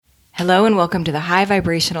Hello and welcome to the High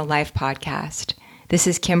Vibrational Life Podcast. This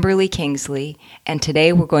is Kimberly Kingsley, and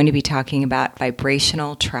today we're going to be talking about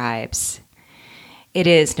vibrational tribes. It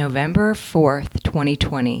is November 4th,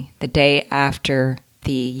 2020, the day after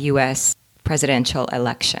the U.S. presidential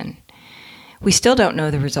election. We still don't know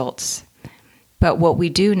the results, but what we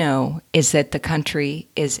do know is that the country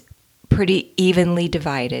is pretty evenly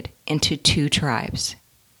divided into two tribes,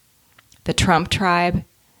 the Trump tribe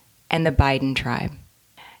and the Biden tribe.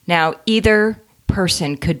 Now, either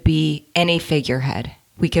person could be any figurehead.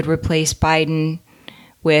 We could replace Biden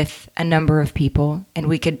with a number of people, and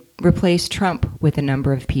we could replace Trump with a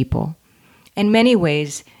number of people. In many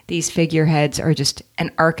ways, these figureheads are just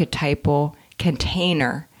an archetypal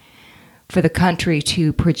container for the country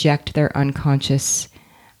to project their unconscious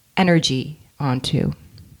energy onto.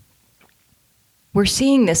 We're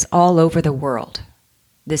seeing this all over the world,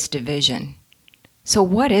 this division. So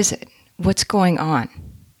what is it? What's going on?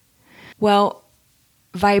 Well,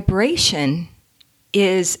 vibration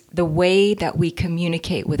is the way that we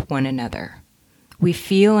communicate with one another. We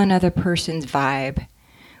feel another person's vibe.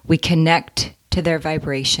 We connect to their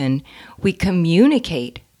vibration. We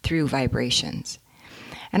communicate through vibrations.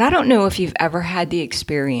 And I don't know if you've ever had the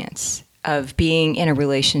experience of being in a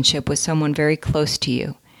relationship with someone very close to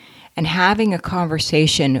you and having a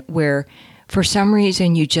conversation where for some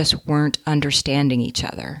reason you just weren't understanding each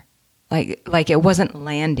other, like it wasn't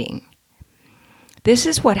landing. This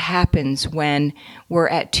is what happens when we're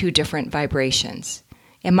at two different vibrations.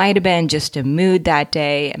 It might have been just a mood that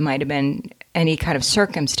day. It might have been any kind of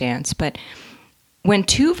circumstance. But when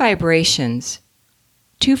two vibrations,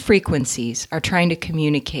 two frequencies are trying to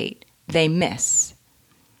communicate, they miss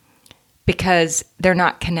because they're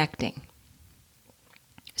not connecting.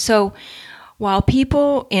 So while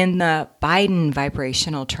people in the Biden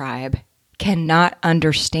vibrational tribe cannot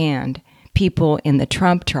understand people in the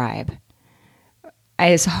Trump tribe,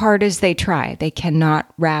 as hard as they try, they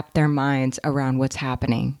cannot wrap their minds around what's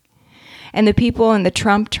happening. And the people in the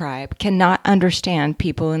Trump tribe cannot understand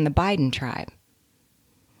people in the Biden tribe.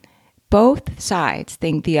 Both sides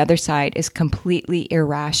think the other side is completely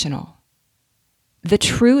irrational. The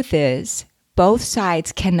truth is, both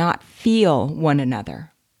sides cannot feel one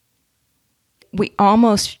another. We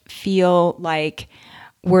almost feel like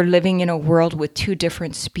we're living in a world with two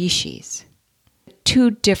different species, two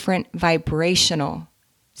different vibrational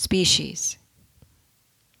species.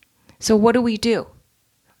 So what do?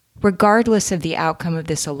 Regardless of the outcome of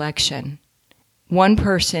this election, one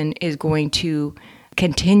person is going to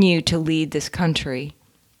continue to lead this country,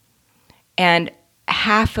 and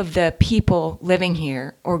half of the people living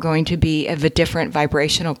here are going to be of a different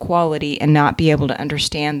vibrational quality and not be able to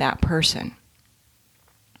understand that person.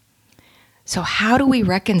 So how do we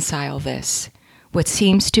reconcile this, what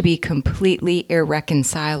seems to be completely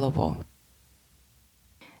irreconcilable?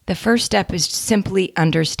 The first step is simply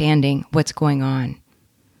understanding what's going on.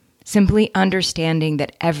 Simply understanding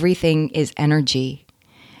that everything is energy.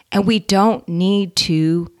 And we don't need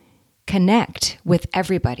to connect with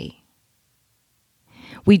everybody.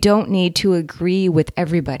 We don't need to agree with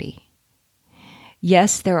everybody.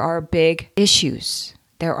 Yes, there are big issues.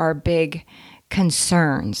 There are big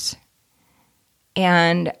concerns.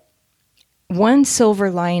 And one silver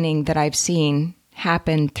lining that I've seen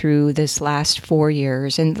happened through this last 4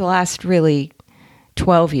 years and the last really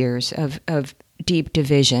 12 years of deep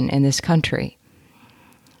division in this country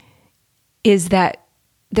is that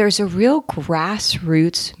there's a real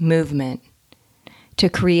grassroots movement to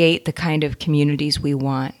create the kind of communities we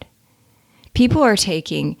want. People are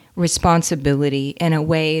taking responsibility in a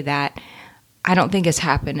way that I don't think has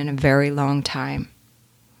happened in a very long time.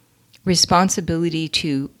 Responsibility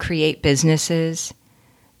to create businesses,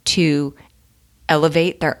 to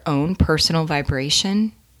elevate their own personal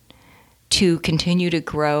vibration, to continue to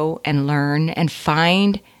grow and learn and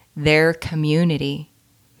find their community,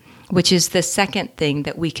 which is the second thing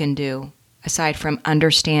that we can do, aside from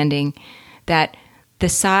understanding that the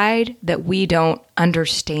side that we don't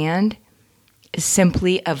understand is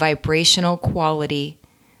simply a vibrational quality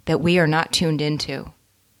that we are not tuned into.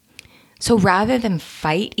 So rather than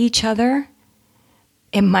fight each other,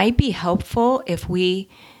 it might be helpful if we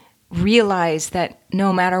realize that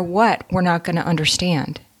no matter what, we're not going to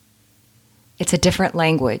understand. It's a different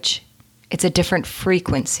language. It's a different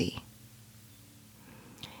frequency.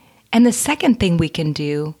 And the second thing we can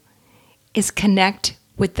do is connect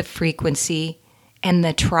with the frequency and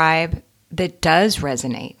the tribe that does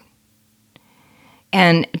resonate.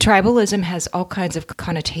 And tribalism has all kinds of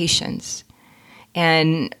connotations.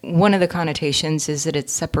 And one of the connotations is that it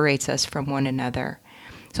separates us from one another.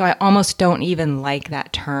 So I almost don't even like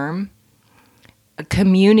that term a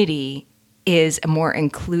community is a more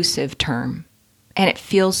inclusive term. And it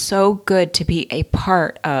feels so good to be a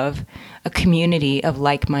part of a community of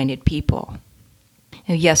like-minded people.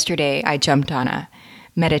 Yesterday, I jumped on a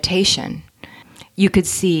meditation. You could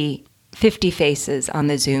see 50 faces on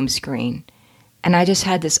the Zoom screen. And I just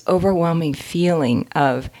had this overwhelming feeling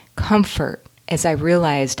of comfort as I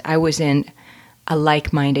realized I was in a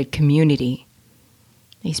like-minded community.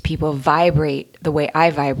 These people vibrate the way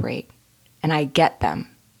I vibrate, and I get them.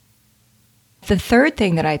 The third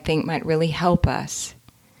thing that I think might really help us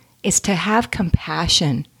is to have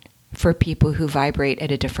compassion for people who vibrate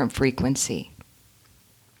at a different frequency.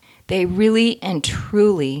 They really and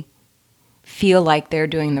truly feel like they're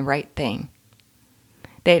doing the right thing.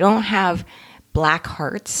 They don't have black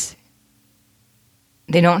hearts.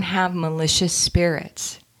 They don't have malicious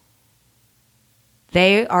spirits.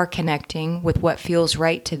 They are connecting with what feels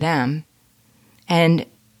right to them and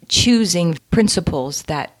choosing principles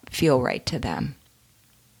that feel right to them.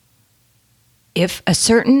 If a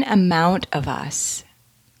certain amount of us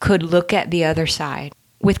could look at the other side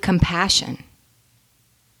with compassion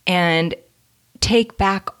and take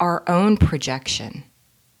back our own projection,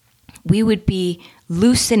 we would be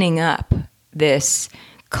loosening up this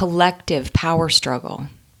collective power struggle.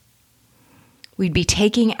 We'd be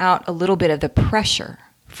taking out a little bit of the pressure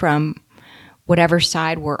from whatever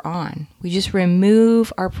side we're on. We just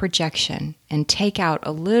remove our projection and take out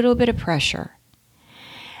a little bit of pressure.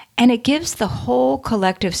 And it gives the whole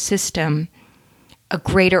collective system a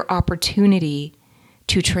greater opportunity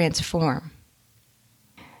to transform.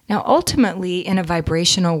 Now, ultimately, in a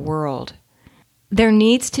vibrational world, there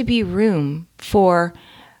needs to be room for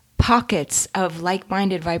pockets of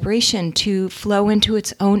like-minded vibration to flow into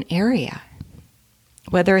its own area.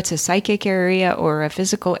 Whether it's a psychic area or a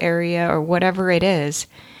physical area or whatever it is,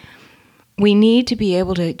 we need to be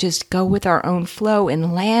able to just go with our own flow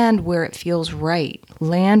and land where it feels right,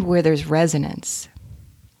 land where there's resonance.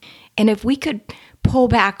 And if we could pull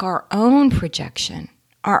back our own projection,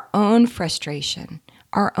 our own frustration,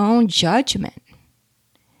 our own judgment,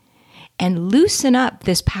 and loosen up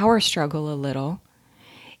this power struggle a little,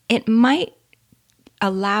 it might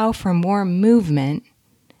allow for more movement,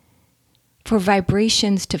 for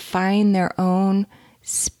vibrations to find their own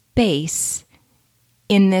space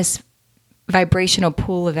in this vibrational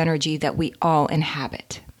pool of energy that we all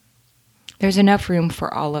inhabit. There's enough room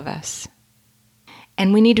for all of us.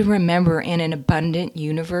 And we need to remember, in an abundant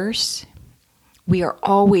universe, we are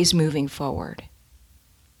always moving forward.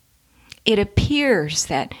 It appears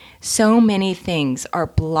that so many things are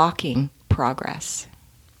blocking progress.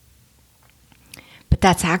 But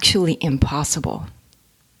that's actually impossible.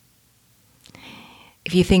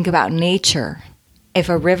 If you think about nature, if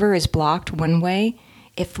a river is blocked one way,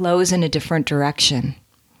 it flows in a different direction.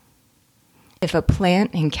 If a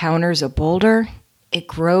plant encounters a boulder, it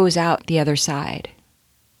grows out the other side.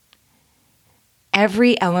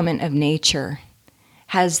 Every element of nature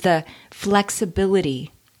has the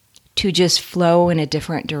flexibility to just flow in a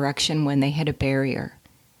different direction when they hit a barrier.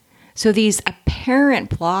 So these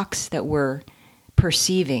apparent blocks that we're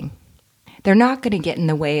perceiving, they're not going to get in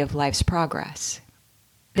the way of life's progress.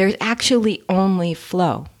 There's actually only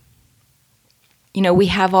flow. You know, we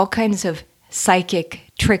have all kinds of psychic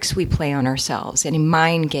tricks we play on ourselves and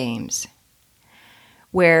mind games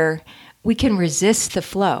where we can resist the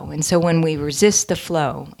flow. And so when we resist the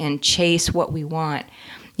flow and chase what we want,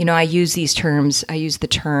 you know, I use these terms. I use the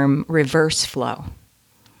term reverse flow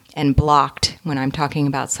and blocked when I'm talking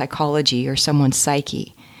about psychology or someone's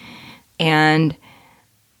psyche. And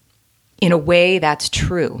in a way, that's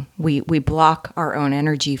true. We block our own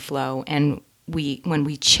energy flow, and when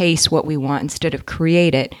we chase what we want instead of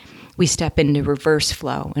create it, we step into reverse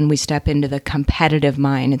flow, and we step into the competitive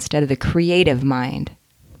mind instead of the creative mind.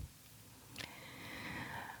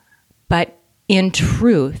 But in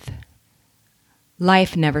truth,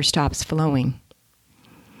 life never stops flowing.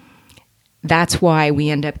 That's why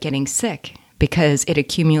we end up getting sick, because it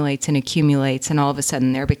accumulates and accumulates, and all of a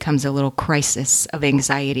sudden there becomes a little crisis of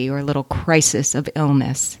anxiety or a little crisis of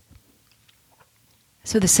illness.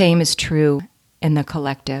 So the same is true in the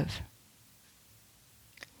collective.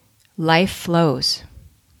 Life flows.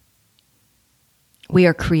 We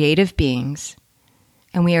are creative beings,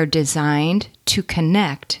 and we are designed to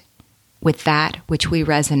connect with that which we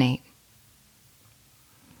resonate.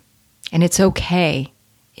 And it's okay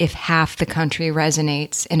if half the country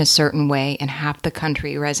resonates in a certain way and half the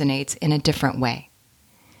country resonates in a different way.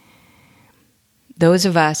 Those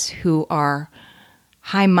of us who are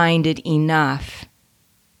high-minded enough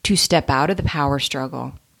to step out of the power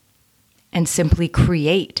struggle and simply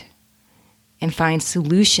create and find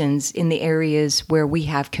solutions in the areas where we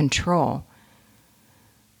have control.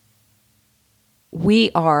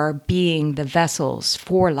 We are being the vessels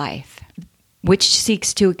for life, which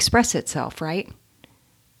seeks to express itself, right?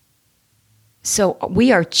 So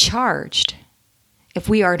we are charged, if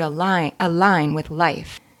we are to align with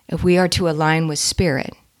life, if we are to align with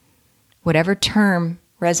spirit, whatever term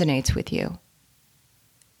resonates with you,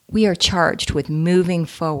 we are charged with moving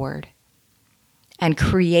forward and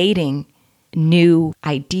creating new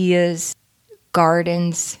ideas,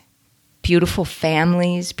 gardens, beautiful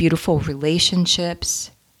families, beautiful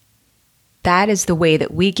relationships. That is the way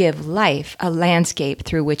that we give life a landscape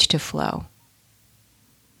through which to flow.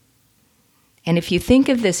 And if you think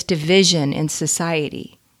of this division in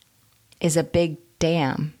society as a big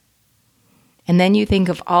dam, and then you think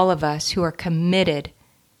of all of us who are committed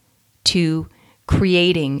to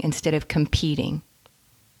creating instead of competing,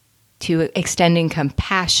 to extending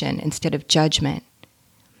compassion instead of judgment,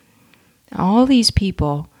 all these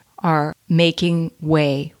people are making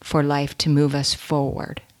way for life to move us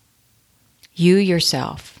forward. You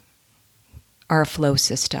yourself are a flow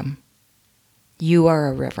system. You are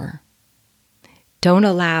a river. Don't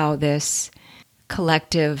allow this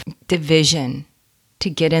collective division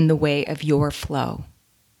to get in the way of your flow.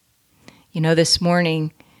 You know, this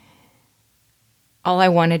morning, all I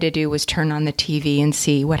wanted to do was turn on the TV and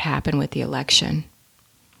see what happened with the election.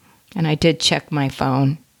 And I did check my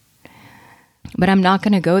phone. But I'm not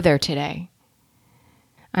going to go there today.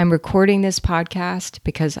 I'm recording this podcast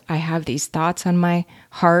because I have these thoughts on my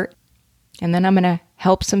heart, and then I'm going to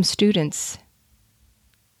help some students.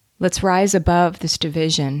 Let's rise above this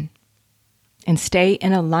division and stay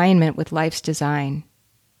in alignment with life's design,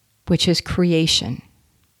 which is creation.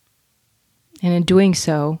 And in doing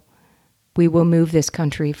so, we will move this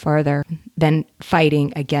country farther than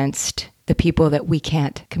fighting against the people that we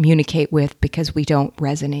can't communicate with because we don't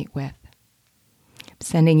resonate with. I'm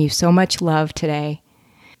sending you so much love today.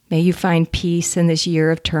 May you find peace in this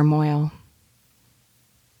year of turmoil.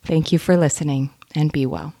 Thank you for listening, and be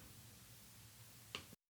well.